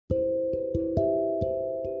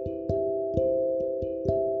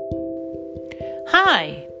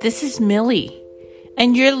Hi, this is Millie,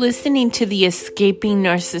 and you're listening to the Escaping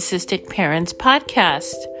Narcissistic Parents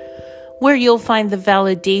podcast, where you'll find the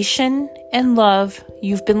validation and love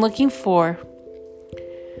you've been looking for.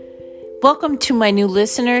 Welcome to my new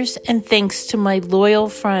listeners, and thanks to my loyal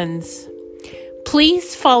friends.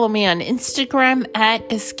 Please follow me on Instagram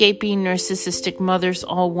at Escaping Narcissistic Mothers,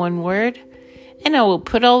 all one word, and I will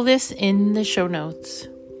put all this in the show notes.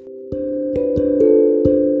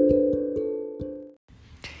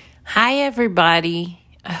 Hi, everybody.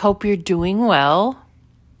 I hope you're doing well.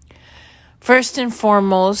 First and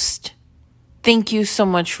foremost, thank you so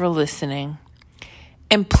much for listening.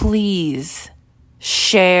 And please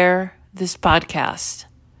share this podcast.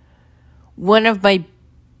 One of my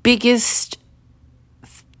biggest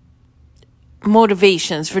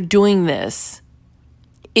motivations for doing this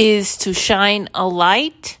is to shine a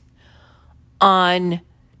light on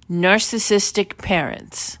narcissistic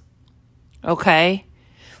parents. Okay?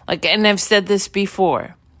 And I've said this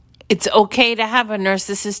before. It's okay to have a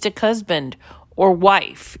narcissistic husband or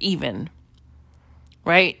wife even.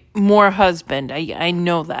 Right? More husband. I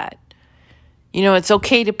know that. You know, it's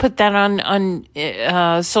okay to put that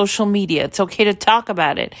on social media. It's okay to talk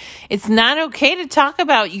about it. It's not okay to talk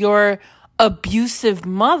about your abusive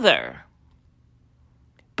mother.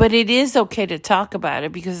 But it is okay to talk about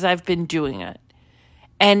it because I've been doing it.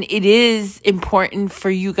 And it is important for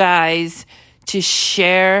you guys to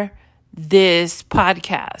share this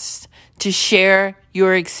podcast, to share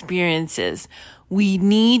your experiences. We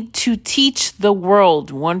need to teach the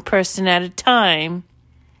world, one person at a time,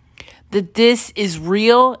 that this is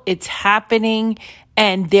real, it's happening,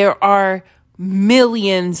 and there are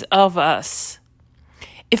millions of us.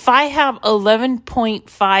 If I have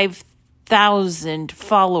 11.5 thousand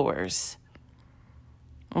followers,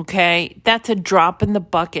 okay, that's a drop in the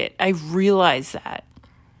bucket. I realize that.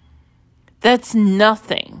 That's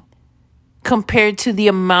nothing compared to the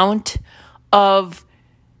amount of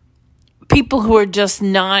people who are just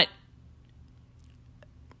not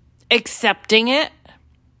accepting it,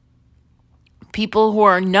 people who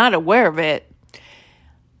are not aware of it.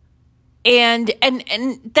 And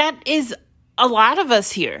that is a lot of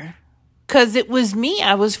us here. Because it was me.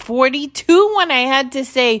 I was 42 when I had to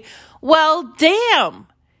say, well, damn,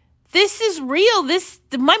 this is real.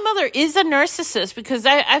 My mother is a narcissist, because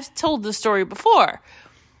I've told the story before.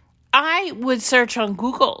 I would search on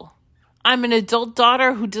Google. I'm an adult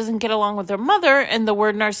daughter who doesn't get along with her mother, and the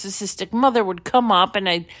word narcissistic mother would come up, and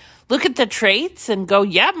I'd look at the traits and go,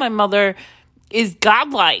 yeah, my mother is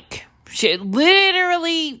godlike. She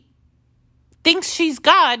literally thinks she's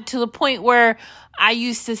God, to the point where I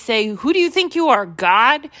used to say, who do you think you are,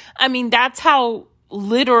 God? I mean, that's how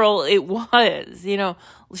literal it was. You know,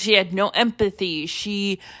 she had no empathy.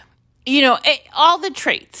 She, all the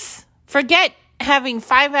traits. Forget having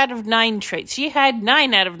 5 out of 9 traits. She had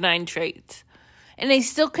 9 out of 9 traits. And I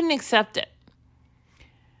still couldn't accept it.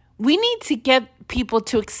 We need to get people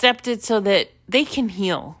to accept it so that they can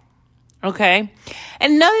heal. Okay?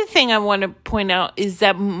 Another thing I want to point out is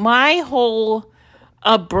that my whole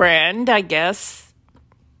brand, I guess,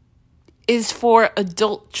 is for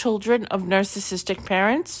adult children of narcissistic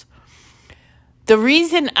parents. The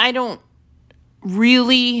reason I don't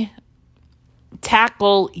really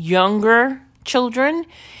tackle younger children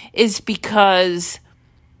is because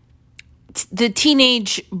the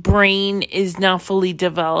teenage brain is not fully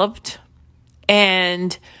developed,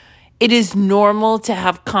 and it is normal to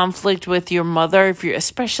have conflict with your mother, if you're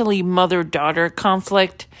especially mother-daughter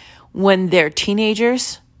conflict when they're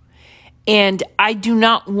teenagers. And I do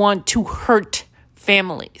not want to hurt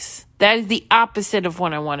families. That is the opposite of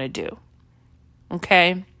what I want to do.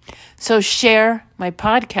 Okay? So share my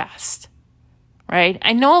podcast, right?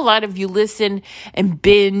 I know a lot of you listen and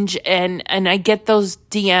binge, and I get those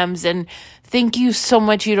DMs, and thank you so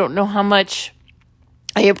much. You don't know how much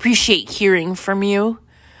I appreciate hearing from you.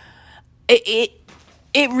 It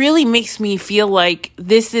really makes me feel like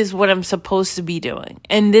this is what I'm supposed to be doing,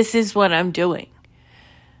 and this is what I'm doing.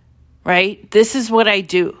 Right? This is what I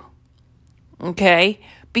do. Okay?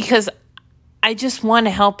 Because I just want to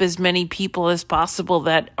help as many people as possible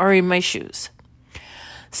that are in my shoes.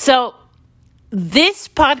 So this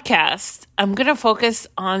podcast, I'm going to focus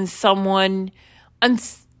on someone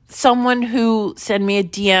who sent me a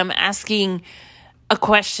DM asking a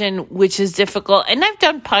question which is difficult. And I've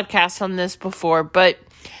done podcasts on this before, but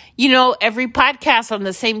every podcast on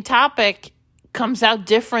the same topic comes out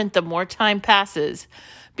different the more time passes,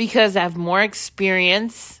 because I have more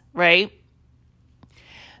experience, right?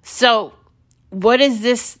 So what is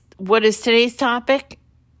today's topic?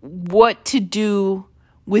 What to do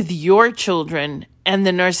with your children and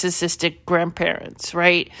the narcissistic grandparents,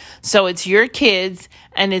 right? So it's your kids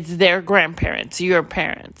and it's their grandparents, your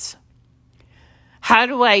parents. How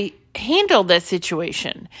do I handle that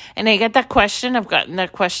situation? And I get that question. I've gotten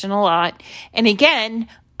that question a lot. And again,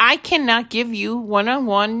 I cannot give you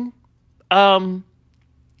one-on-one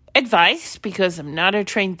advice because I'm not a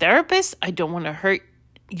trained therapist. I don't want to hurt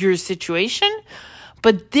your situation.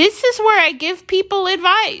 But this is where I give people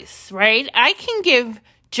advice, right? I can give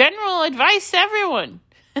general advice to everyone.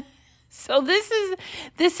 So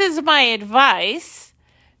this is my advice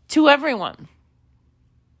to everyone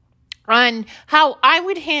on how I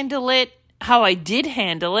would handle it, how I did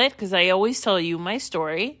handle it, because I always tell you my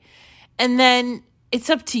story. And then it's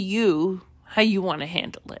up to you how you want to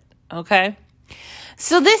handle it, okay?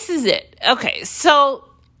 So this is it. Okay, so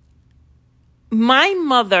my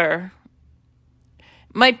mother,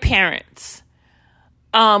 my parents,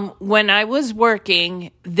 when I was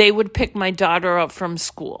working, they would pick my daughter up from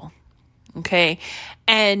school, okay?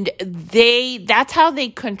 And that's how they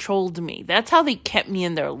controlled me. That's how they kept me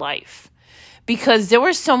in their life. Because there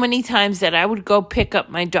were so many times that I would go pick up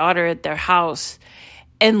my daughter at their house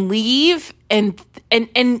and leave and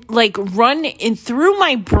like run in through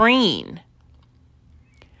my brain.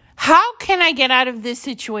 How can I get out of this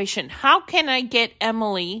situation? How can I get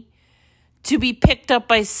Emily to be picked up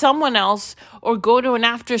by someone else or go to an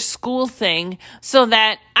after school thing so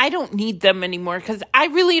that I don't need them anymore? Because I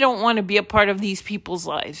really don't want to be a part of these people's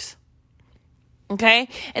lives. Okay?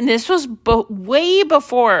 And this was way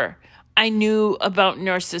before I knew about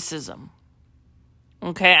narcissism.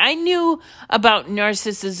 Okay? I knew about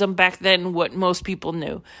narcissism back then, what most people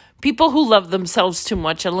knew. People who love themselves too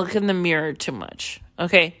much and look in the mirror too much.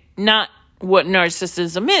 Okay? Not what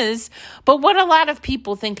narcissism is, but what a lot of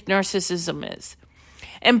people think narcissism is.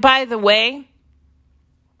 And by the way,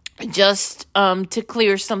 just to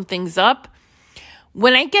clear some things up,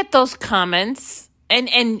 when I get those comments,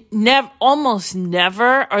 and almost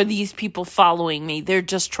never are these people following me. They're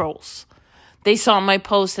just trolls. They saw my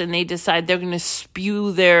post and they decide they're going to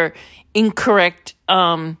spew their incorrect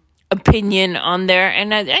opinion on there.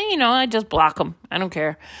 And I just block them. I don't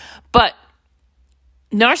care. But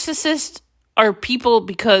narcissists are people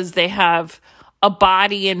because they have a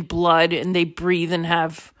body and blood and they breathe and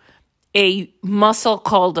have a muscle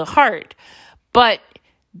called a heart. But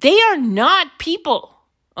they are not people,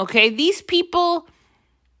 okay? These people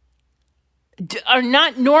are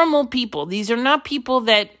not normal people. These are not people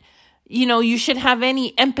that, you should have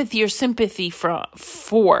any empathy or sympathy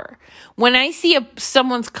for. When I see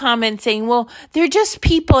someone's comment saying, well, they're just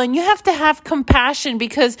people and you have to have compassion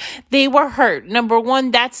because they were hurt. Number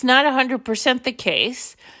one, that's not 100% the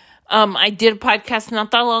case. I did a podcast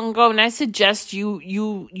not that long ago and I suggest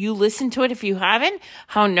you listen to it if you haven't,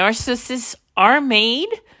 how narcissists are made,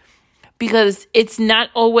 because it's not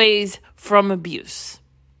always from abuse.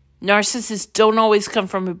 Narcissists don't always come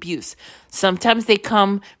from abuse. Sometimes they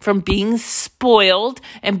come from being spoiled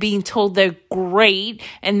and being told they're great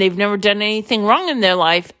and they've never done anything wrong in their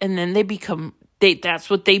life. And then that's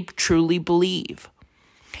what they truly believe.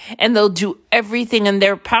 And they'll do everything in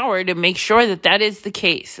their power to make sure that is the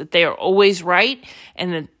case, that they are always right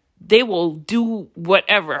and that they will do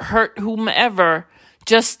whatever, hurt whomever,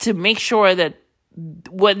 just to make sure that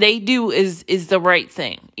what they do is the right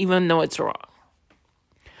thing, even though it's wrong.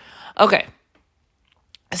 Okay,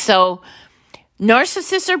 so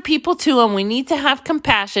narcissists are people too, and we need to have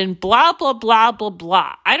compassion, blah, blah, blah, blah,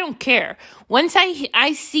 blah. I don't care. Once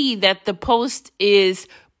I see that the post is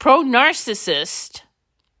pro-narcissist,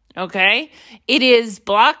 okay, it is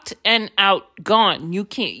blocked and out, gone. You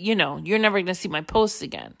can't, you're never going to see my posts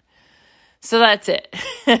again. So that's it.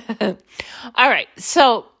 All right,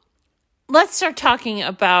 so let's start talking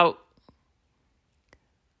about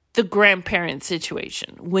the grandparent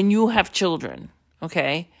situation when you have children,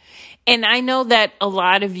 okay? And I know that a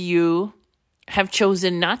lot of you have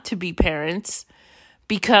chosen not to be parents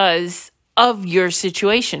because of your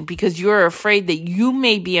situation, because you're afraid that you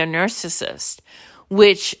may be a narcissist,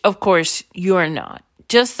 which, of course, you're not.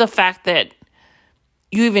 Just the fact that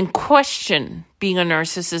you even question being a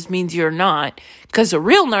narcissist means you're not, because a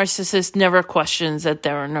real narcissist never questions that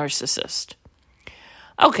they're a narcissist.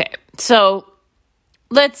 Okay, so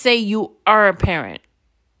let's say you are a parent,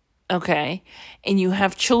 okay, and you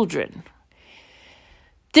have children.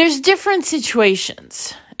 There's different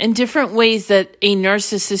situations and different ways that a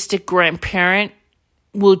narcissistic grandparent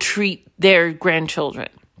will treat their grandchildren.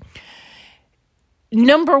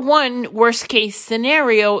 Number one, worst case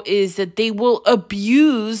scenario is that they will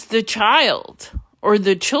abuse the child or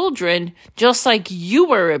the children just like you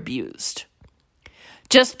were abused,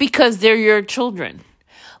 just because they're your children.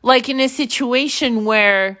 Like in a situation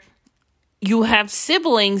where you have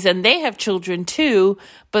siblings and they have children too,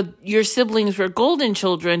 but your siblings were golden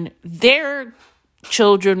children, their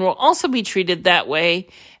children will also be treated that way,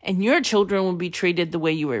 and your children will be treated the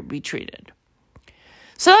way you were treated.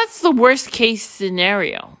 So that's the worst case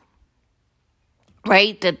scenario,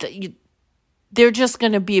 right? They're just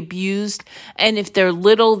going to be abused, and if they're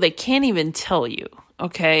little, they can't even tell you,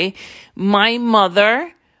 okay? My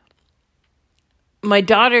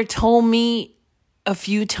daughter told me a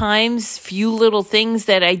few times, few little things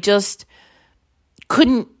that I just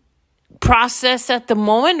couldn't process at the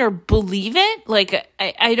moment or believe it. Like,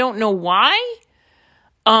 I don't know why.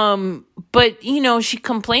 But, she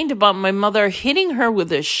complained about my mother hitting her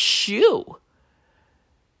with a shoe.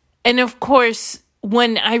 And of course,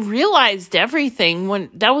 when I realized everything,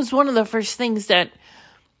 that was one of the first things that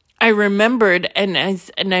I remembered, and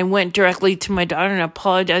I went directly to my daughter and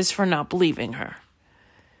apologized for not believing her.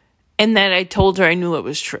 And that I told her I knew it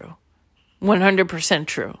was true. 100%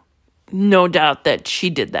 true. No doubt that she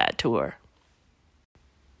did that to her.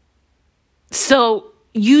 So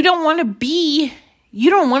you don't want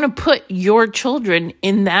to put your children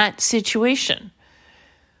in that situation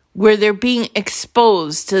where they're being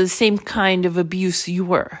exposed to the same kind of abuse you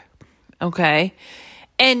were. Okay?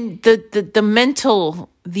 And the mental,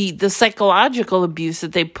 the psychological abuse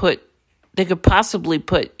that they could possibly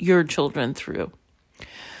put your children through.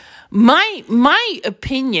 My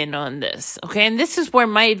opinion on this, okay, and this is where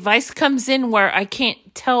my advice comes in, where I can't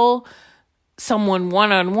tell someone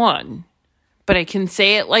one-on-one, but I can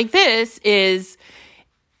say it like this, is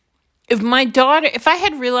if I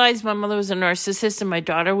had realized my mother was a narcissist and my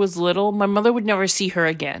daughter was little, my mother would never see her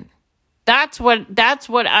again. That's what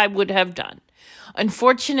I would have done.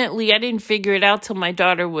 Unfortunately, I didn't figure it out till my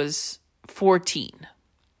daughter was 14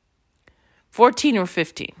 or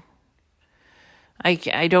 15.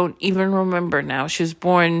 I don't even remember now. She was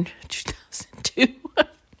born 2002.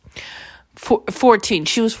 14.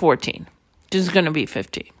 She was 14. She was going to be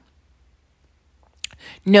 15.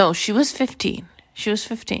 No, she was 15. She was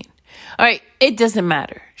 15. All right, it doesn't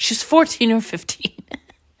matter. She's 14 or 15.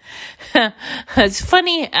 It's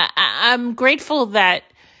funny. I'm grateful that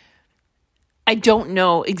I don't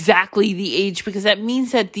know exactly the age, because that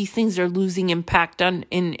means that these things are losing impact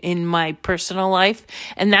in my personal life.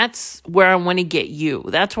 And that's where I want to get you.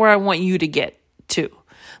 That's where I want you to get to.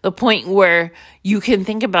 The point where you can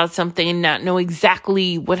think about something and not know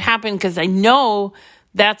exactly what happened, because I know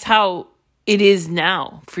that's how it is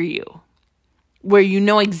now for you. Where you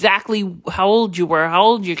know exactly how old you were, how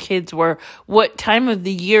old your kids were, what time of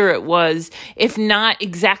the year it was, if not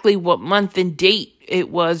exactly what month and date it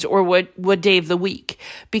was, or what day of the week.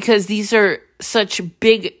 Because these are such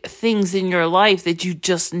big things in your life that you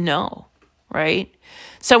just know, right?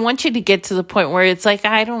 So I want you to get to the point where it's like,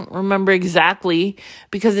 I don't remember exactly,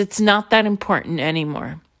 because it's not that important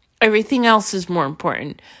anymore. Everything else is more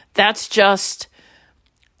important. That's just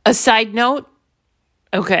a side note,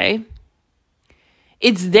 okay?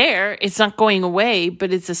 It's there. It's not going away,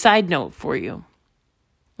 but it's a side note for you.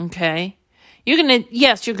 Okay? You're going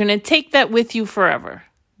to take that with you forever.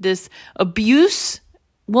 This abuse,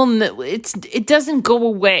 it doesn't go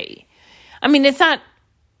away. I mean, it's not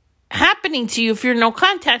happening to you if you're no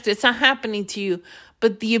contact. It's not happening to you.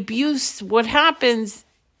 But the abuse, what happens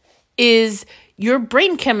is your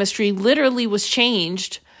brain chemistry literally was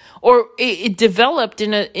changed, or it developed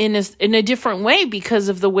in a different way because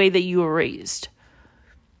of the way that you were raised.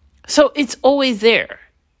 So it's always there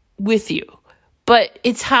with you, but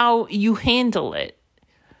it's how you handle it.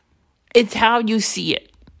 It's how you see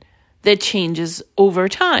it that changes over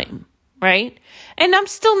time, right? And I'm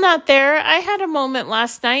still not there. I had a moment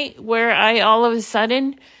last night where I all of a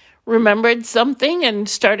sudden remembered something and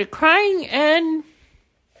started crying and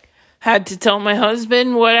had to tell my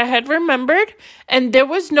husband what I had remembered. And there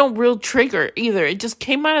was no real trigger either. It just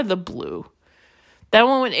came out of the blue. That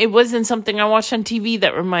one, it wasn't something I watched on TV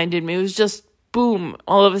that reminded me. It was just, boom,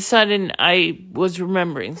 all of a sudden I was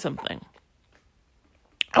remembering something.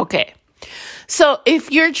 Okay. So if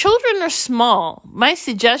your children are small, my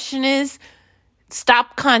suggestion is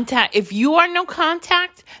stop contact. If you are no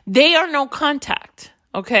contact, they are no contact.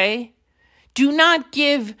 Okay? Do not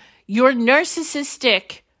give your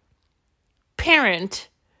narcissistic parent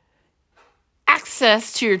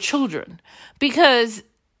access to your children, because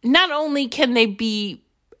not only can they be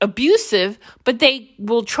abusive, but they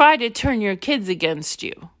will try to turn your kids against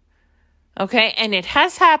you. Okay? And it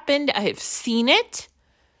has happened. I have seen it,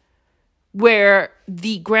 where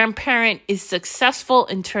the grandparent is successful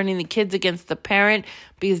in turning the kids against the parent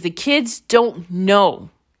because the kids don't know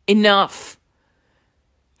enough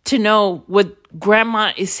to know what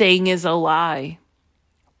grandma is saying is a lie,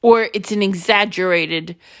 or it's an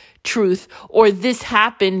exaggerated truth, or this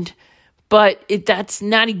happened, but that's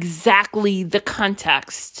not exactly the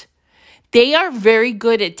context. They are very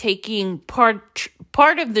good at taking part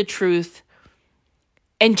of the truth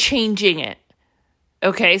and changing it.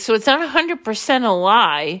 Okay, so it's not 100% a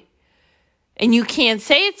lie, and you can't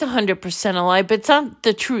say it's 100% a lie, but it's not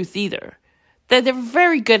the truth either. They're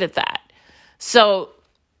very good at that. So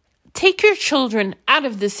take your children out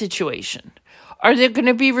of this situation. Are there going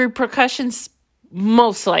to be repercussions?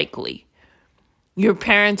 Most likely. Your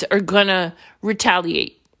parents are going to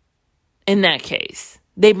retaliate in that case.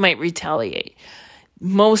 They might retaliate.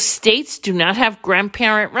 Most states do not have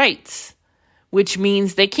grandparent rights, which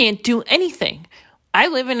means they can't do anything. I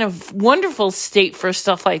live in a wonderful state for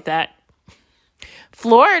stuff like that.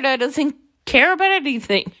 Florida doesn't care about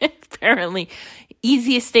anything, apparently.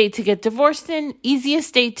 Easiest state to get divorced in, easiest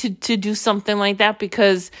state to do something like that,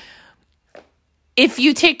 because if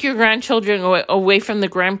you take your grandchildren away from the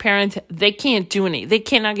grandparents, they can't do anything. They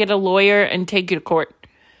cannot get a lawyer and take you to court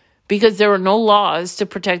because there are no laws to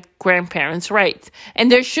protect grandparents' rights.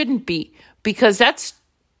 And there shouldn't be, because that's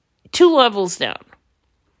 2 levels down.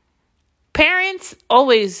 Parents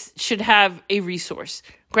always should have a resource.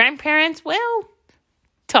 Grandparents, well,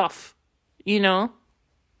 tough,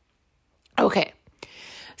 Okay.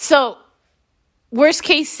 So, worst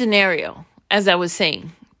case scenario, as I was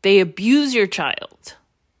saying, they abuse your child.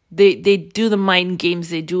 They do the mind games.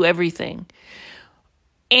 They do everything.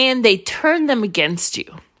 And they turn them against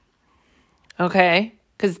you. Okay?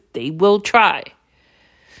 Because they will try.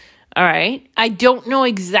 All right? I don't know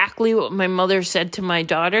exactly what my mother said to my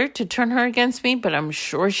daughter to turn her against me, but I'm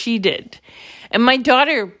sure she did. And my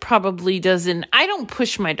daughter probably doesn't. I don't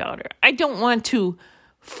push my daughter. I don't want to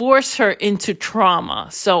force her into trauma.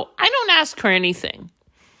 So I don't ask her anything.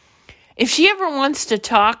 If she ever wants to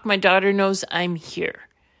talk, my daughter knows I'm here.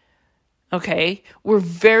 Okay? We're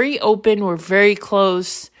very open. We're very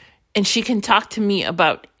close. And she can talk to me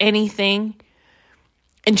about anything.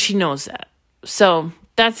 And she knows that. So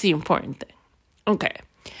that's the important thing. Okay.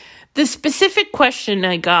 The specific question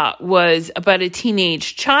I got was about a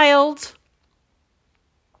teenage child.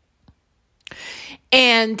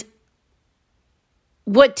 And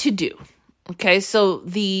what to do. Okay, so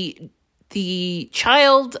the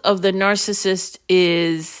child of the narcissist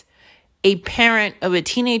is a parent of a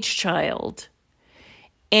teenage child,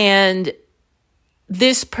 and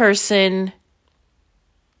this person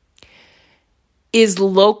is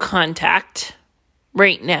low contact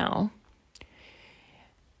right now.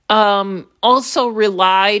 Also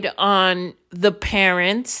relied on the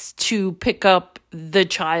parents to pick up the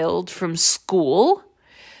child from school.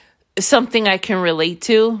 Something I can relate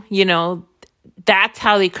to, that's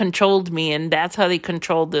how they controlled me, and that's how they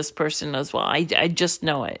controlled this person as well. I just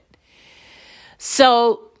know it.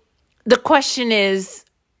 So the question is,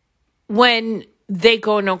 when they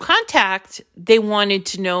go no contact, they wanted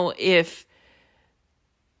to know if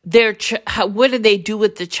what do they do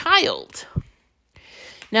with the child?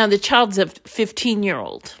 Now, the child's a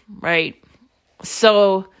 15-year-old, right?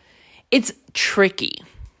 So it's tricky,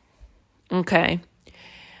 okay?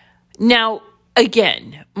 Now,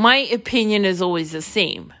 again, my opinion is always the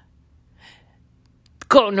same.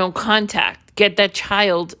 Go no contact. Get that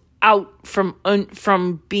child out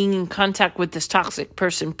from being in contact with this toxic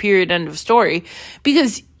person, period, end of story.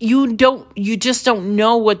 Because you just don't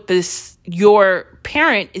know what your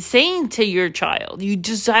parent is saying to your child. You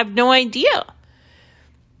just have no idea.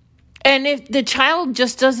 And if the child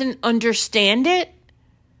just doesn't understand it,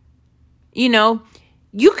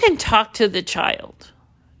 you can talk to the child.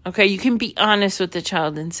 Okay, you can be honest with the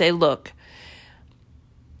child and say, look,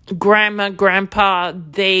 grandma, grandpa,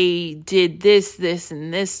 they did this, this,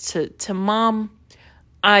 and this to mom.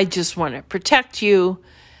 I just want to protect you.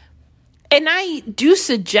 And I do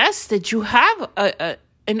suggest that you have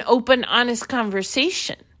an open, honest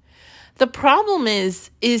conversation. The problem is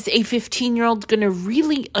a 15-year-old going to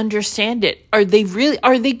really understand it? Are they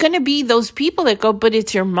going to be those people that go, but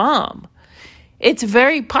it's your mom? It's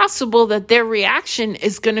very possible that their reaction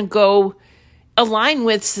is going to go align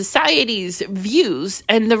with society's views.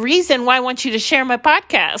 And the reason why I want you to share my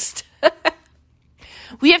podcast.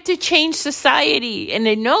 We have to change society. And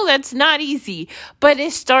I know that's not easy, but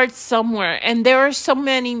it starts somewhere. And there are so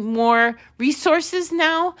many more resources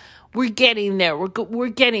now. We're getting there. We're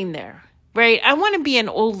getting there, right? I want to be an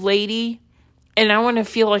old lady, and I want to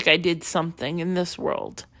feel like I did something in this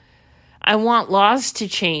world. I want laws to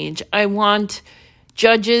change. I want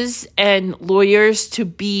judges and lawyers to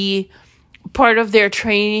be part of their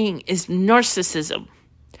training is narcissism.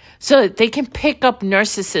 so that they can pick up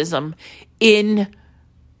narcissism in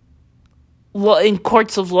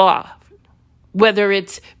courts of law, whether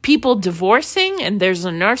it's people divorcing and there's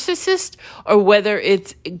a narcissist, or whether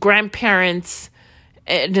it's grandparents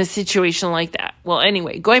in a situation like that. Well,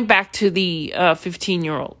 anyway, going back to the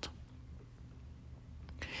 15-year-old.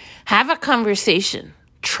 Have a conversation.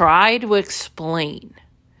 Try to explain.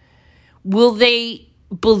 Will they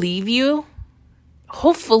believe you?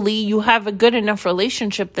 Hopefully you have a good enough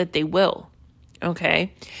relationship that they will.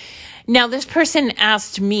 Okay? Now, this person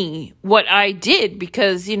asked me what I did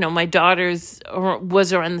because, my daughters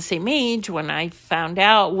was around the same age when I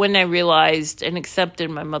realized and accepted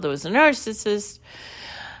my mother was a narcissist.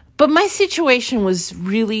 But my situation was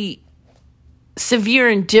really severe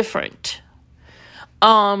and different.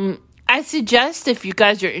 I suggest if you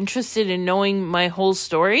guys are interested in knowing my whole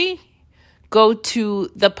story, go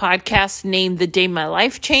to the podcast named The Day My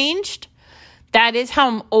Life Changed. That is how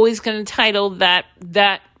I'm always going to title that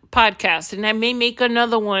podcast. And I may make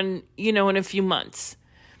another one, in a few months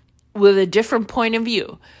with a different point of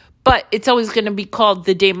view. But it's always going to be called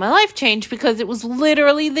The Day My Life Changed because it was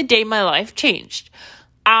literally the day my life changed.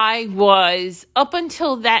 I was, up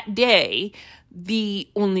until that day, the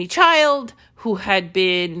only child who had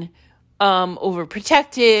been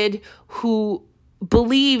overprotected, who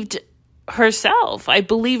believed herself. I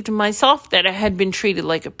believed myself that I had been treated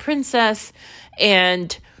like a princess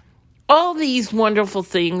and all these wonderful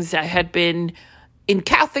things. I had been in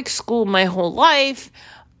Catholic school my whole life,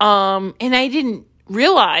 and I didn't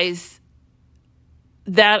realize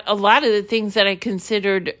that a lot of the things that I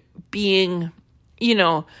considered being,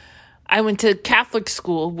 I went to Catholic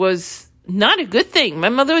school was not a good thing. My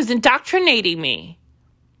mother was indoctrinating me,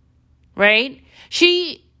 right?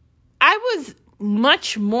 I was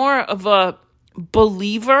much more of a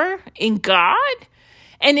believer in God,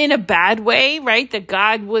 and in a bad way, right? That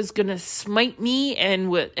God was going to smite me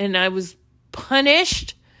and I was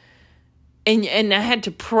punished. And I had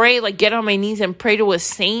to pray, get on my knees and pray to a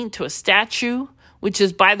saint, to a statue, which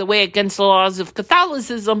is, by the way, against the laws of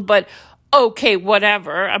Catholicism, but okay,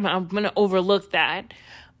 whatever. I'm going to overlook that.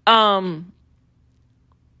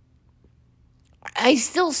 I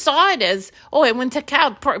still saw it as, I went to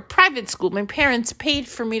private school. My parents paid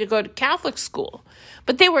for me to go to Catholic school.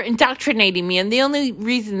 But they were indoctrinating me, and the only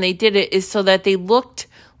reason they did it is so that they looked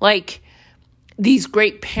like these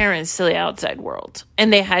great parents to the outside world.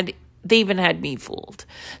 And they even had me fooled.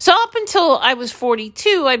 So up until I was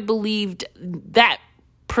 42, I believed that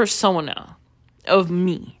persona of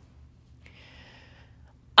me.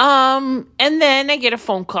 And then I get a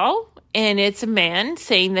phone call, and it's a man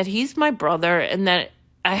saying that he's my brother and that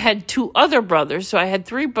I had 2 other brothers. So I had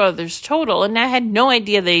 3 brothers total, and I had no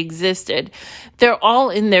idea they existed. They're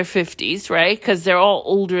all in their 50s, right? Because they're all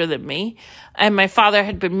older than me. And my father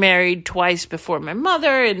had been married twice before my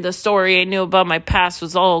mother, and the story I knew about my past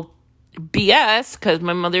was all BS because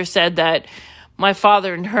my mother said that my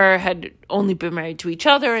father and her had only been married to each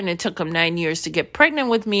other, and it took them 9 years to get pregnant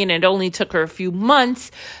with me, and it only took her a few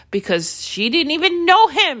months because she didn't even know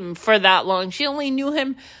him for that long. She only knew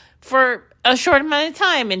him for a short amount of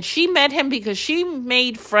time, and she met him because she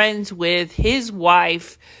made friends with his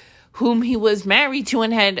wife, whom he was married to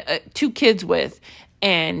and had 2 kids with,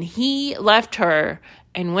 and he left her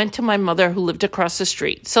and went to my mother who lived across the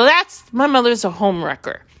street. So my mother's a home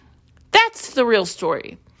wrecker. That's the real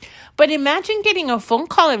story. But imagine getting a phone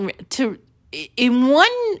call in 1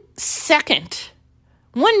 second,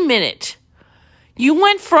 1 minute, you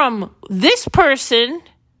went from this person,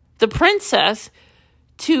 the princess,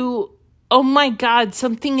 to, oh my God,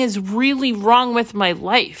 something is really wrong with my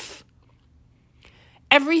life.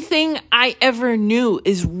 Everything I ever knew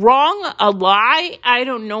is wrong, a lie. I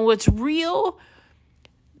don't know what's real.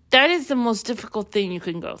 That is the most difficult thing you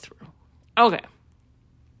can go through. Okay.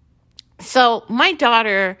 So my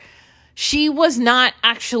daughter, she was not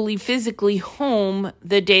actually physically home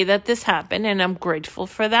the day that this happened, and I'm grateful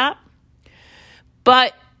for that.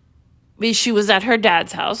 But she was at her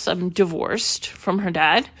dad's house. I'm divorced from her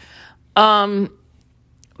dad.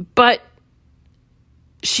 But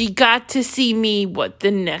she got to see me,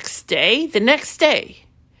 the next day,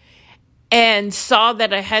 and saw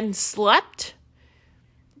that I hadn't slept,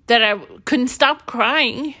 that I couldn't stop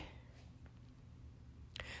crying.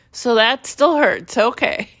 So that still hurts.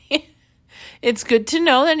 Okay. It's good to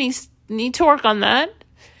know that I need to work on that.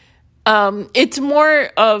 It's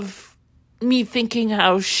more of me thinking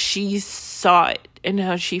how she saw it and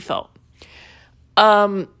how she felt.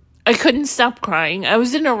 I couldn't stop crying. I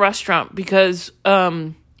was in a restaurant because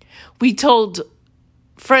we told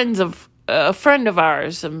a friend of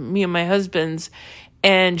ours, me and my husband's,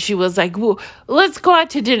 And she was like, well, let's go out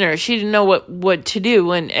to dinner. She didn't know what to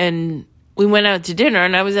do. And we went out to dinner,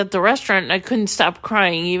 and I was at the restaurant, and I couldn't stop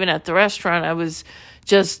crying. Even at the restaurant, I was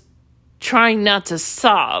just trying not to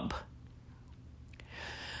sob.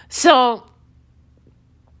 So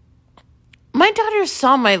my daughter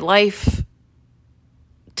saw my life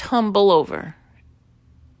tumble over,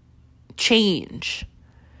 change.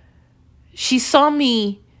 She saw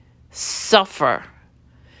me suffer.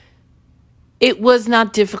 It was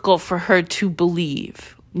not difficult for her to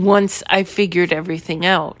believe, once I figured everything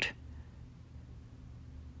out,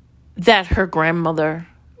 that her grandmother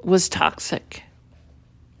was toxic.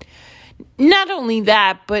 Not only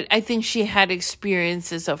that, but I think she had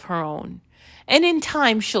experiences of her own. And in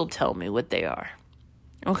time, she'll tell me what they are.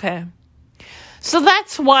 Okay? So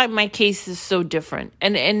that's why my case is so different.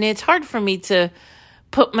 And it's hard for me to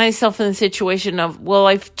put myself in the situation of, well,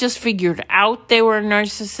 I've just figured out they were a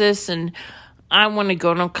narcissist, and I want to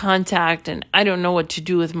go no contact, and I don't know what to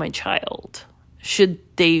do with my child. Should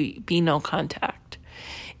they be no contact?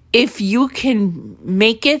 If you can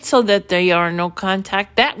make it so that they are no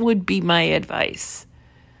contact, that would be my advice.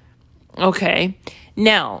 Okay.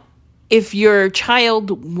 Now, if your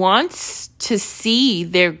child wants to see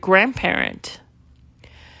their grandparent,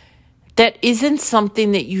 that isn't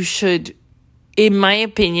something that you should, in my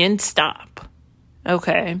opinion, stop.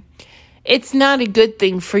 Okay. It's not a good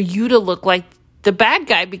thing for you to look like the bad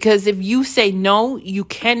guy, because if you say no, you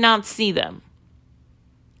cannot see them,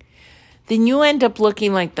 then you end up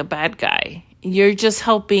looking like the bad guy. You're just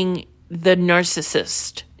helping the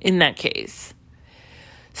narcissist in that case.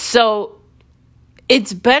 So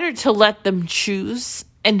it's better to let them choose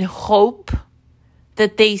and hope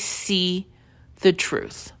that they see the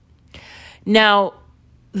truth. Now,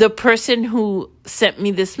 the person who sent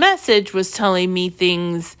me this message was telling me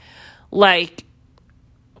things like,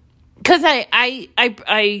 because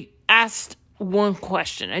I asked one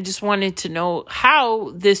question. I just wanted to know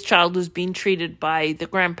how this child was being treated by the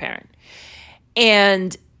grandparent.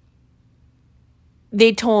 And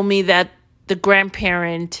they told me that the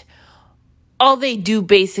grandparent, all they do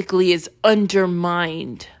basically is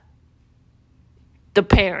undermine the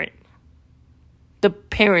parent, the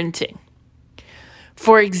parenting.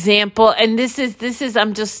 For example, and this is,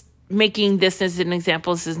 I'm just making this as an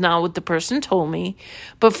example. This is not what the person told me.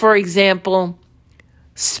 But for example,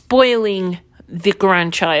 spoiling the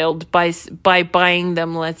grandchild by buying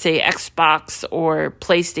them, let's say, Xbox or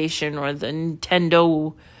PlayStation or the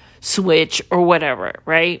Nintendo Switch or whatever,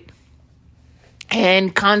 right?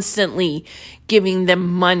 And constantly giving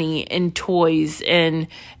them money and toys and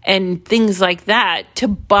things like that to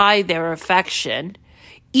buy their affection.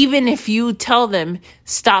 Even if you tell them,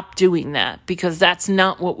 stop doing that, because that's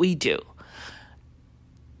not what we do.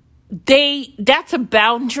 That's a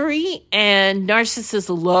boundary, and narcissists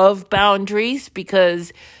love boundaries,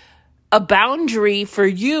 because a boundary for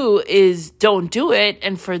you is don't do it,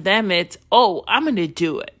 and for them it's, oh, I'm going to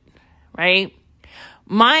do it, right?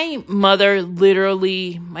 My mother,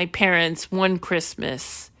 literally, my parents, one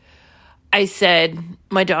Christmas, I said,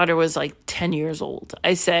 my daughter was like 10 years old.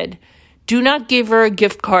 I said, do not give her a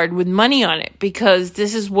gift card with money on it, because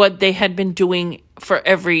this is what they had been doing for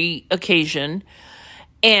every occasion.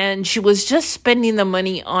 And she was just spending the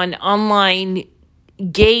money on online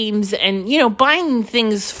games and, buying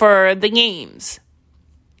things for the games.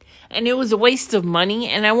 And it was a waste of money.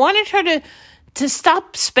 And I wanted her to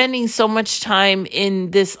stop spending so much time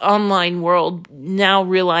in this online world, now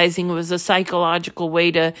realizing it was a psychological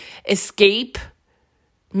way to escape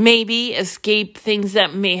things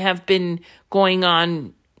that may have been going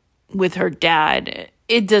on with her dad.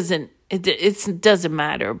 It doesn't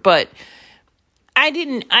matter, but I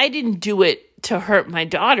didn't do it to hurt my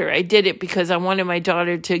daughter. I did it because I wanted my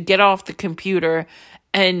daughter to get off the computer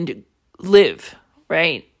and live,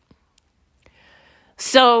 right?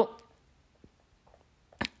 So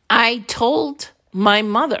I told my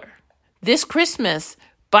mother this Christmas,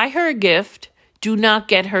 buy her a gift, do not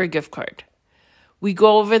get her a gift card. We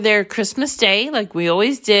go over there Christmas Day, like we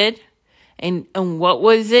always did. And what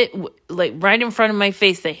was it? Like right in front of my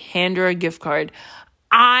face, they hand her a gift card.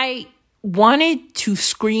 I wanted to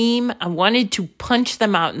scream. I wanted to punch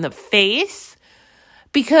them out in the face,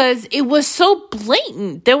 because it was so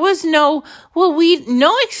blatant. There was no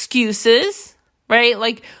excuses, right?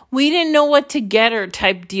 Like, we didn't know what to get her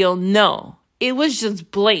type deal. No, it was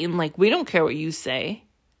just blatant. Like, we don't care what you say.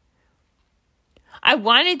 I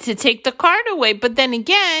wanted to take the card away, but then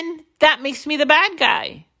again, that makes me the bad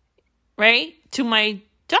guy, right? To my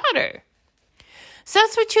daughter. So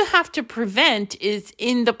that's what you have to prevent is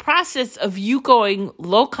in the process of you going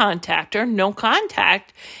low contact or no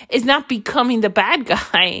contact is not becoming the bad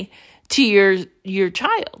guy to your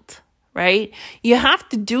child, right? You have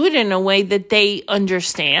to do it in a way that they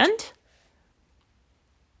understand,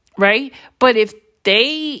 right? But if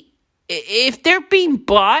they're being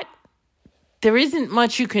bought, there isn't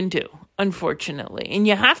much you can do, unfortunately. And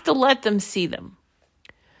you have to let them see them.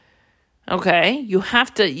 Okay? You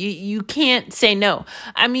have to, you can't say no.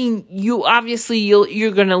 I mean, you're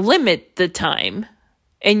going to limit the time,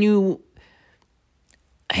 and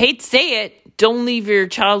I hate to say it, don't leave your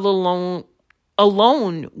child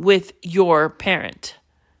alone with your parent.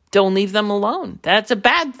 Don't leave them alone. That's a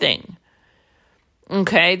bad thing.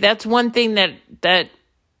 Okay? That's one thing that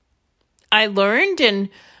I learned, and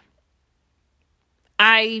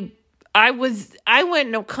I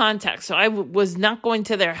went no contact, so I was not going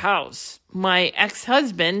to their house. My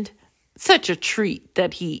ex-husband, such a treat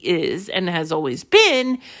that he is and has always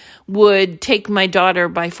been, would take my daughter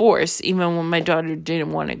by force, even when my daughter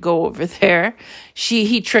didn't want to go over there.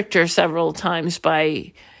 He tricked her several times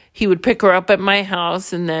he would pick her up at my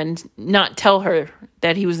house and then not tell her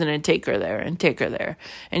that he was going to take her there.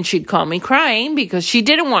 And she'd call me crying because she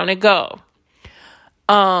didn't want to go.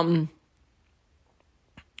 I'm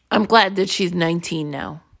glad that she's 19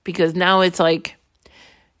 now, because now it's like,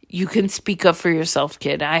 you can speak up for yourself,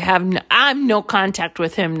 kid. I'm no contact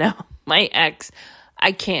with him now. My ex,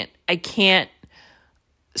 I can't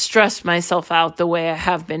stress myself out the way I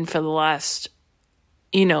have been for the last,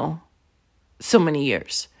 so many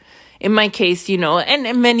years. In my case,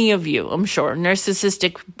 and many of you, I'm sure,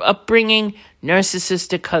 narcissistic upbringing,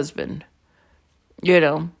 narcissistic husband,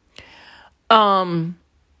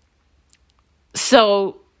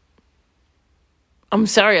 So, I'm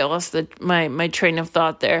sorry, I lost my train of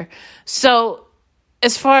thought there. So,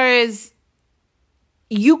 as far as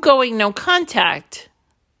you going no contact,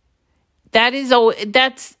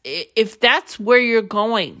 if that's where you're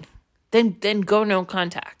going, then go no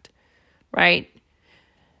contact, right?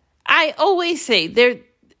 I always say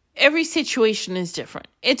every situation is different.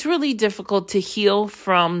 It's really difficult to heal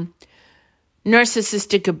from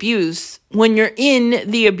narcissistic abuse when you're in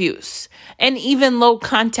the abuse. And even low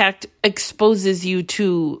contact exposes you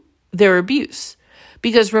to their abuse.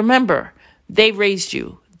 Because remember, they raised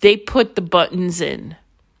you. They put the buttons in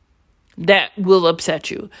that will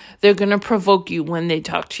upset you. They're going to provoke you when they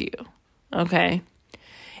talk to you. Okay?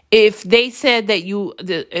 If they said that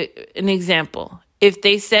an example, if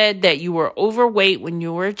they said that you were overweight when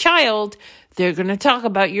you were a child, they're going to talk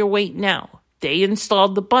about your weight now. They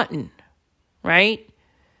installed the button. Right?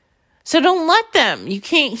 So don't let them. You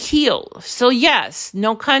can't heal. So yes,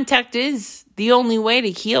 no contact is the only way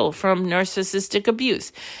to heal from narcissistic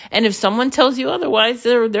abuse. And if someone tells you otherwise,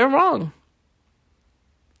 they're wrong.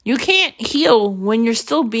 You can't heal when you're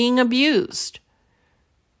still being abused.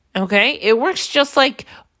 Okay? It works just like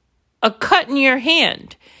a cut in your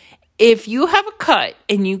hand. If you have a cut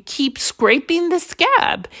and you keep scraping the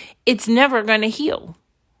scab, it's never going to heal.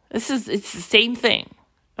 It's the same thing.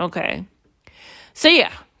 Okay? So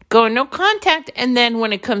yeah, go no contact. And then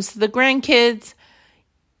when it comes to the grandkids,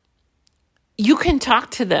 you can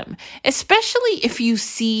talk to them, especially if you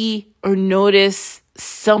see or notice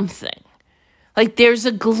something. Like there's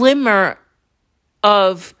a glimmer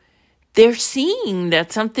of they're seeing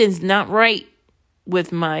that something's not right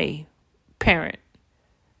with my parent,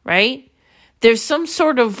 right? There's some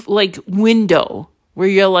sort of like window where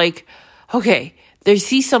you're like, okay, they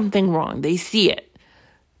see something wrong. They see it.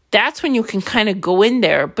 That's when you can kind of go in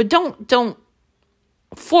there, but don't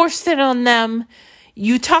force it on them.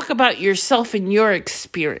 You talk about yourself and your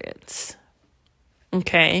experience.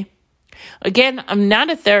 Okay? Again, I'm not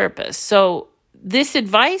a therapist, so this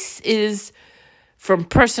advice is from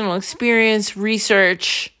personal experience,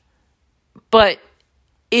 research, but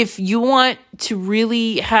if you want to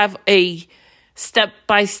really have a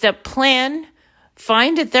step-by-step plan,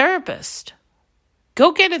 find a therapist.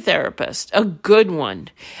 Go get a therapist, a good one.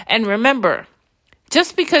 And remember,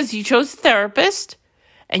 just because you chose a therapist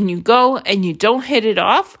and you go and you don't hit it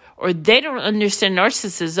off, or they don't understand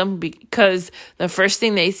narcissism because the first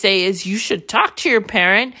thing they say is you should talk to your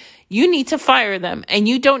parent, you need to fire them and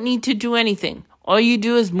you don't need to do anything. All you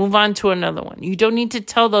do is move on to another one. You don't need to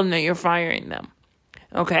tell them that you're firing them.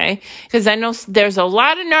 Okay? Because I know there's a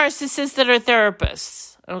lot of narcissists that are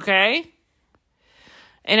therapists. Okay?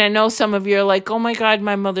 And I know some of you are like, oh my God,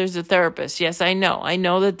 my mother's a therapist. Yes, I know. I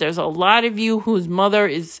know that there's a lot of you whose mother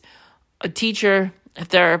is a teacher, a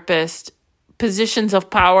therapist. Positions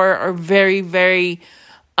of power are very, very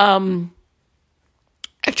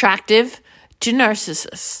attractive to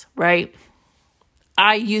narcissists, right?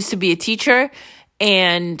 I used to be a teacher,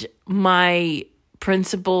 and my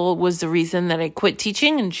principal was the reason that I quit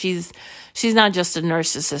teaching, and she's not just a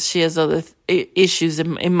narcissist. She has other issues,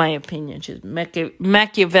 in my opinion. She's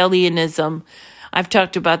Machiavellianism. I've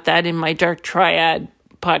talked about that in my Dark Triad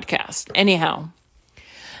podcast. Anyhow,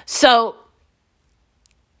 so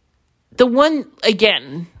the one,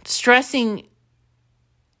 again, stressing,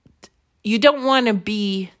 you don't want to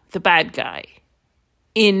be the bad guy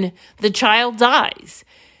in the child's eyes,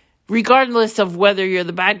 regardless of whether you're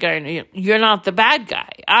the bad guy or not. You're not the bad guy,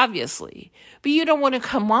 obviously, but you don't want to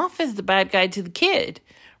come off as the bad guy to the kid,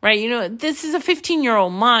 right? You know, this is a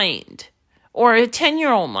 15-year-old mind or a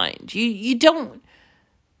 10-year-old mind. You don't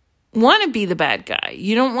want to be the bad guy.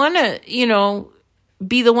 You don't want to,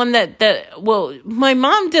 be the one that, well, my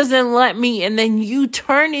mom doesn't let me, and then you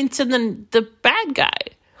turn into the bad guy.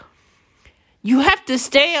 You have to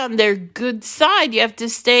stay on their good side. You have to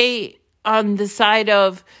stay on the side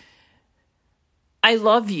of, I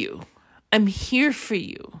love you. I'm here for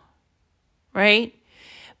you. Right?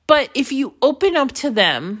 But if you open up to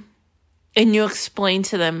them and you explain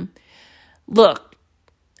to them, look,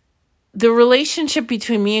 the relationship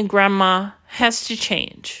between me and grandma has to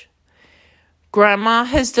change. Grandma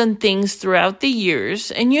has done things throughout the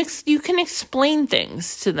years, and you can explain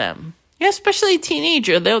things to them. Yeah, especially a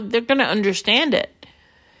teenager, they're going to understand it.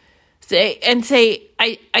 Say,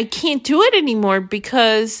 I can't do it anymore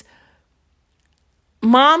because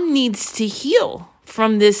mom needs to heal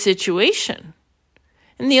from this situation.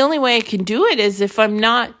 And the only way I can do it is if I'm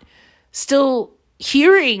not still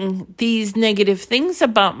hearing these negative things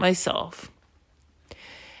about myself.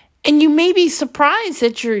 And you may be surprised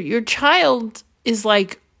that your child is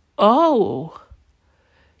like, oh,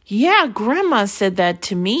 yeah, grandma said that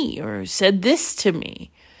to me or said this to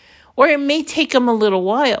me. Or it may take them a little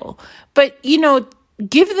while. But,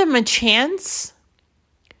 give them a chance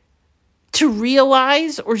to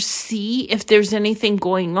realize or see if there's anything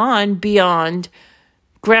going on beyond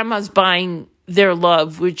grandma's buying their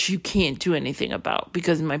love, which you can't do anything about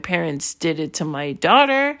because my parents did it to my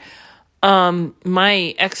daughter.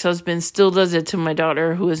 My ex-husband still does it to my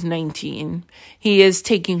daughter, who is 19. He is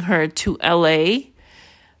taking her to LA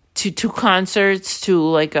to 2 concerts, to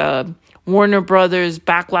like a Warner Brothers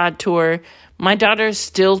backlot tour. My daughter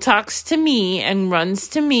still talks to me and runs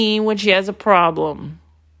to me when she has a problem.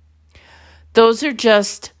 Those are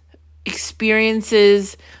just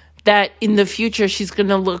experiences that in the future she's going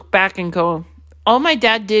to look back and go, all my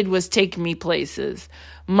dad did was take me places.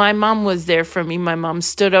 My mom was there for me. My mom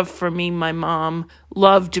stood up for me. My mom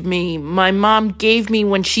loved me. My mom gave me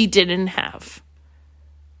when she didn't have.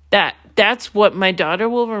 That's what my daughter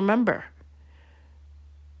will remember.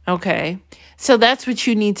 Okay? So that's what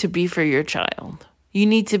you need to be for your child. You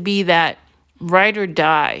need to be that ride or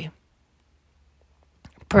die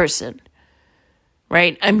person.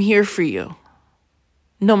 Right? I'm here for you.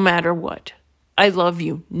 No matter what. I love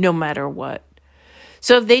you no matter what.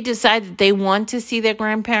 So if they decide that they want to see their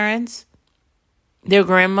grandparents, their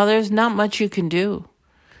grandmothers, not much you can do,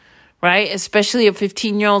 right? Especially a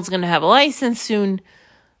 15-year-old's going to have a license soon.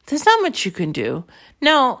 There's not much you can do.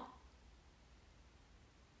 Now,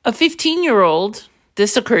 a 15-year-old,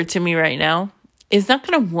 this occurred to me right now, is not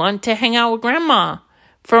going to want to hang out with grandma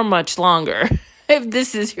for much longer if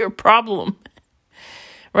this is your problem,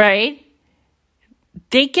 right?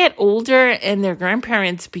 They get older and their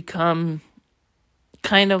grandparents become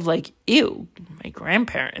kind of like, ew, my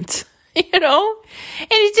grandparents, and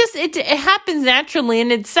it happens naturally,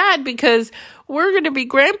 and it's sad because we're going to be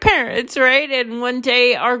grandparents, right? And one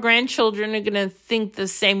day our grandchildren are going to think the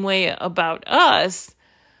same way about us,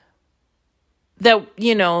 that,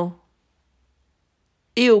 ew,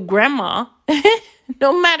 grandma,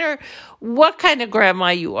 no matter what kind of grandma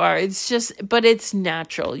you are, but it's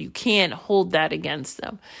natural. You can't hold that against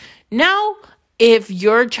them. Now, if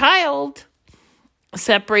your child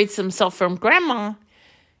separates himself from grandma,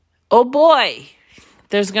 oh boy,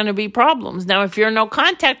 there's going to be problems. Now, if you're no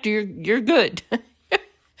contact, you're good.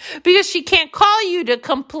 Because she can't call you to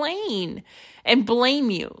complain and blame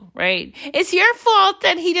you, right? It's your fault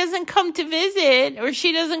that he doesn't come to visit or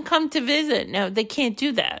she doesn't come to visit. No, they can't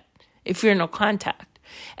do that if you're no contact.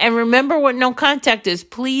 And remember what no contact is.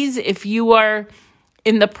 Please, if you are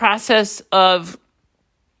in the process of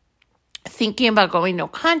thinking about going no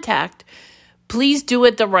contact, please do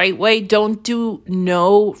it the right way. Don't do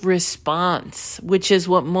no response, which is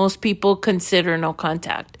what most people consider no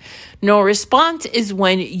contact. No response is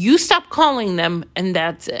when you stop calling them and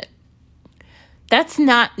that's it. That's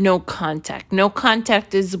not no contact. No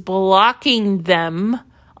contact is blocking them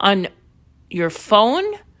on your phone,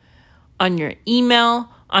 on your email,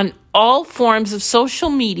 On all forms of social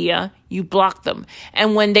media, you block them.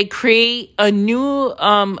 And when they create a new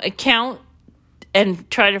account and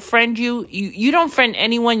try to friend you, you don't friend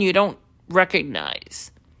anyone you don't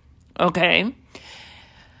recognize. Okay?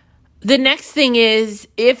 The next thing is,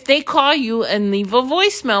 if they call you and leave a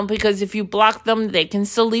voicemail, because if you block them, they can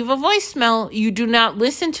still leave a voicemail. You do not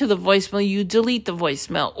listen to the voicemail. You delete the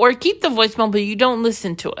voicemail. Or keep the voicemail, but you don't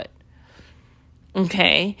listen to it.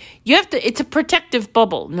 Okay? It's a protective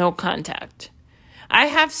bubble, no contact. I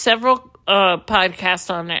have several podcasts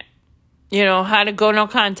on it. How to go no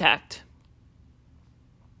contact.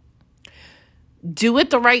 Do it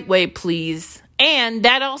the right way, please. And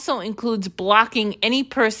that also includes blocking any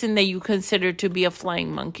person that you consider to be a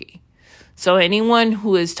flying monkey. So anyone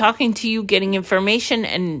who is talking to you, getting information,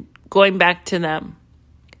 and going back to them.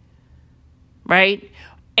 Right?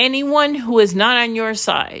 Anyone who is not on your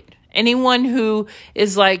side. Anyone who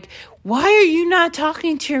is like, why are you not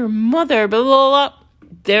talking to your mother? Blah, blah, blah.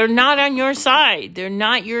 They're not on your side. They're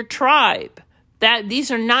not your tribe. These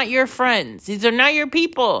are not your friends. These are not your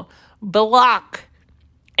people. Block.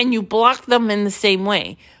 And you block them in the same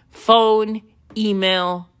way. Phone,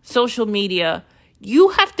 email, social media. You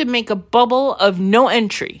have to make a bubble of no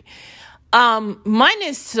entry. Mine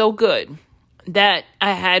is so good that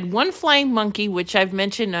I had one flying monkey, which I've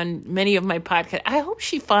mentioned on many of my podcasts. I hope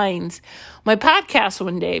she finds my podcast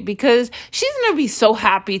one day, because she's going to be so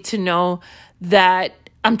happy to know that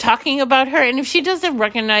I'm talking about her. And if she doesn't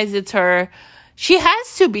recognize it's her, she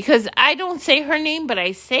has to, because I don't say her name, but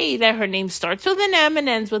I say that her name starts with an M and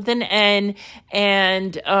ends with an N,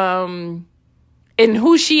 and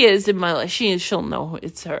who she is in my life, she'll know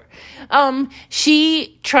it's her.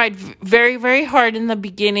 She tried very, very hard in the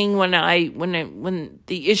beginning when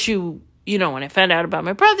the issue, when I found out about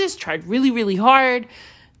my brothers, tried really, really hard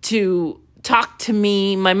to talk to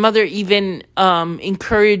me. My mother even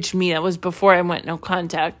encouraged me. That was before I went no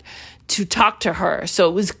contact, to talk to her. So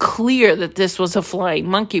it was clear that this was a flying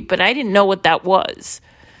monkey, but I didn't know what that was.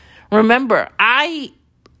 Remember, I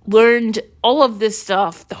learned all of this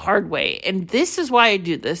stuff the hard way, and this is why I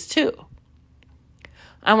do this too.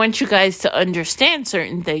 I want you guys to understand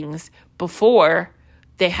certain things before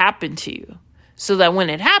they happen to you, so that when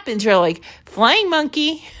it happens, you're like, flying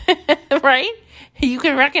monkey, right? You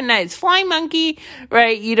can recognize flying monkey,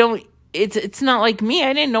 right? It's not like me.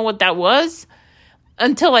 I didn't know what that was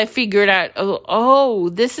until I figured out, oh,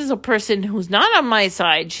 this is a person who's not on my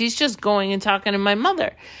side. She's just going and talking to my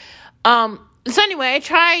mother. So anyway,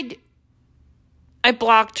 I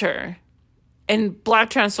blocked her and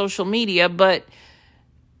blocked her on social media, but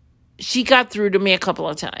she got through to me a couple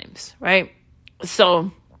of times, right?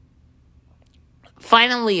 So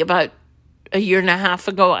finally, about a year and a half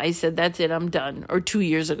ago, I said, that's it, I'm done. Or 2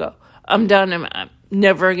 years ago, I'm done. I'm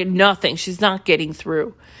never, nothing. She's not getting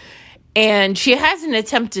through. And she hasn't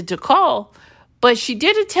attempted to call, but she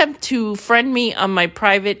did attempt to friend me on my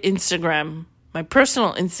private Instagram, my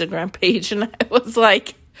personal Instagram page. And I was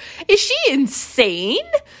like, is she insane?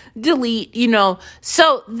 Delete,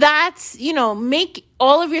 So that's, make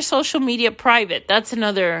all of your social media private. That's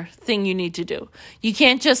another thing you need to do. You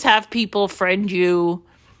can't just have people friend you,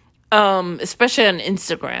 especially on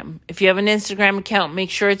Instagram. If you have an Instagram account, make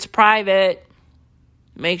sure it's private.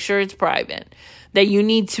 Make sure it's private. That you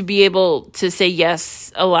need to be able to say,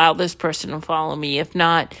 yes, allow this person to follow me. If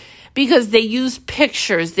not, because they use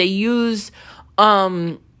pictures, they use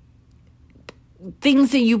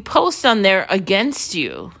things that you post on there against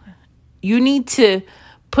you. You need to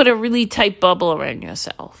put a really tight bubble around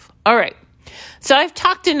yourself. All right. So I've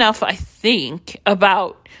talked enough, I think,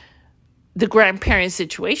 about the grandparent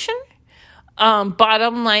situation.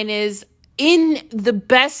 Bottom line is, in the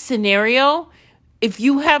best scenario, if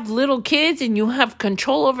you have little kids and you have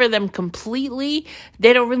control over them completely,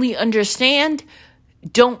 they don't really understand,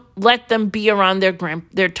 don't let them be around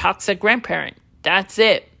their toxic grandparent. That's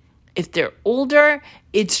it. If they're older,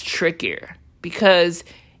 it's trickier, because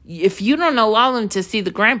if you don't allow them to see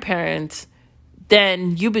the grandparents,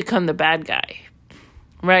 then you become the bad guy,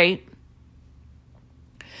 right?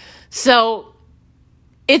 So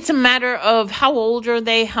it's a matter of how old are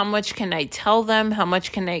they, how much can I tell them, how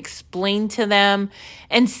much can I explain to them,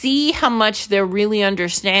 and see how much they're really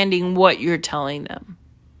understanding what you're telling them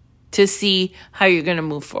to see how you're going to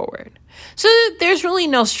move forward. So there's really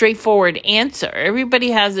no straightforward answer.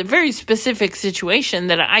 Everybody has a very specific situation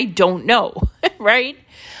that I don't know, right?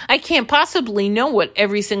 I can't possibly know what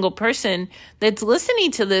every single person that's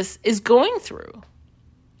listening to this is going through.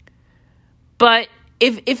 But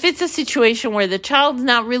if it's a situation where the child's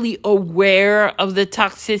not really aware of the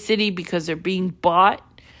toxicity because they're being bought,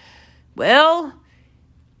 well,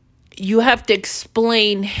 you have to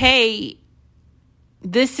explain, hey,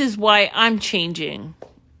 this is why I'm changing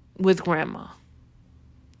with grandma.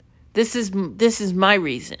 This is my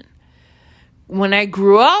reason. When I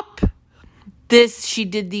grew up, she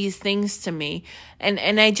did these things to me. And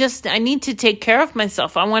I need to take care of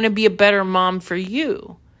myself. I want to be a better mom for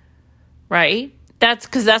you. Right?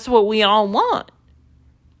 That's what we all want.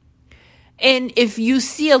 And if you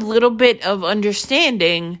see a little bit of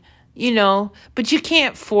understanding, but you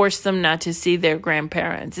can't force them not to see their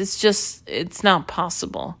grandparents. It's not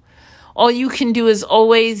possible. All you can do is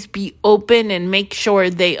always be open and make sure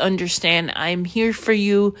they understand I'm here for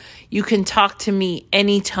you. You can talk to me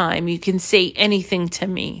anytime. You can say anything to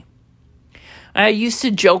me. I used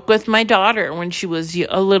to joke with my daughter when she was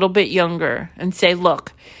a little bit younger and say,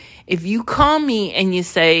 look, if you call me and you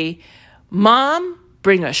say, Mom,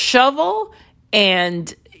 bring a shovel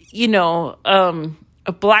and,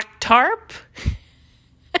 a black tarp,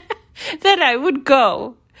 then I would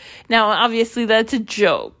go. Now, obviously, that's a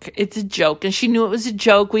joke. It's a joke. And she knew it was a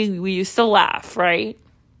joke. We used to laugh, right?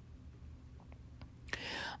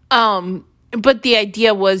 But the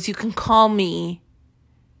idea was you can call me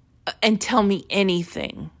and tell me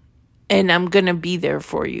anything. And I'm going to be there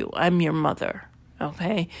for you. I'm your mother,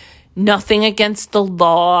 okay? Nothing against the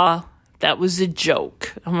law. That was a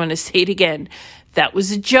joke. I'm going to say it again. That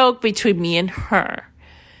was a joke between me and her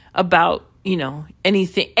about,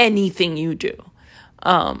 anything you do.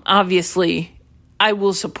 Obviously, I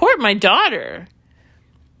will support my daughter,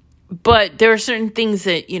 but there are certain things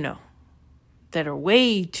that, that are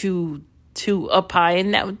way too up high,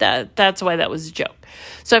 and that's why that was a joke.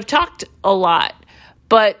 So I've talked a lot,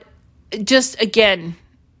 but just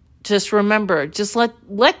remember, just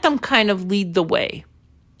let them kind of lead the way.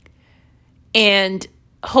 And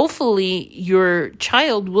hopefully your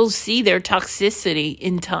child will see their toxicity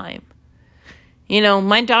in time.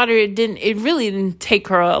 My daughter, it really didn't take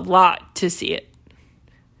her a lot to see it.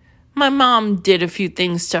 My mom did a few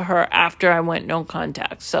things to her after I went no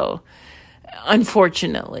contact. So,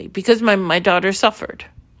 unfortunately, because my daughter suffered.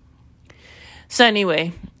 So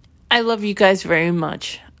anyway, I love you guys very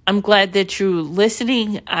much. I'm glad that you're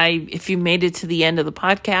listening. If you made it to the end of the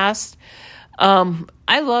podcast,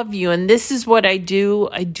 I love you. And this is what I do.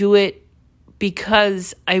 I do it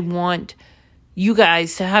because I want you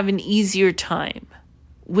guys to have an easier time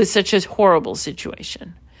with such a horrible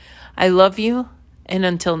situation. I love you, and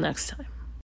until next time.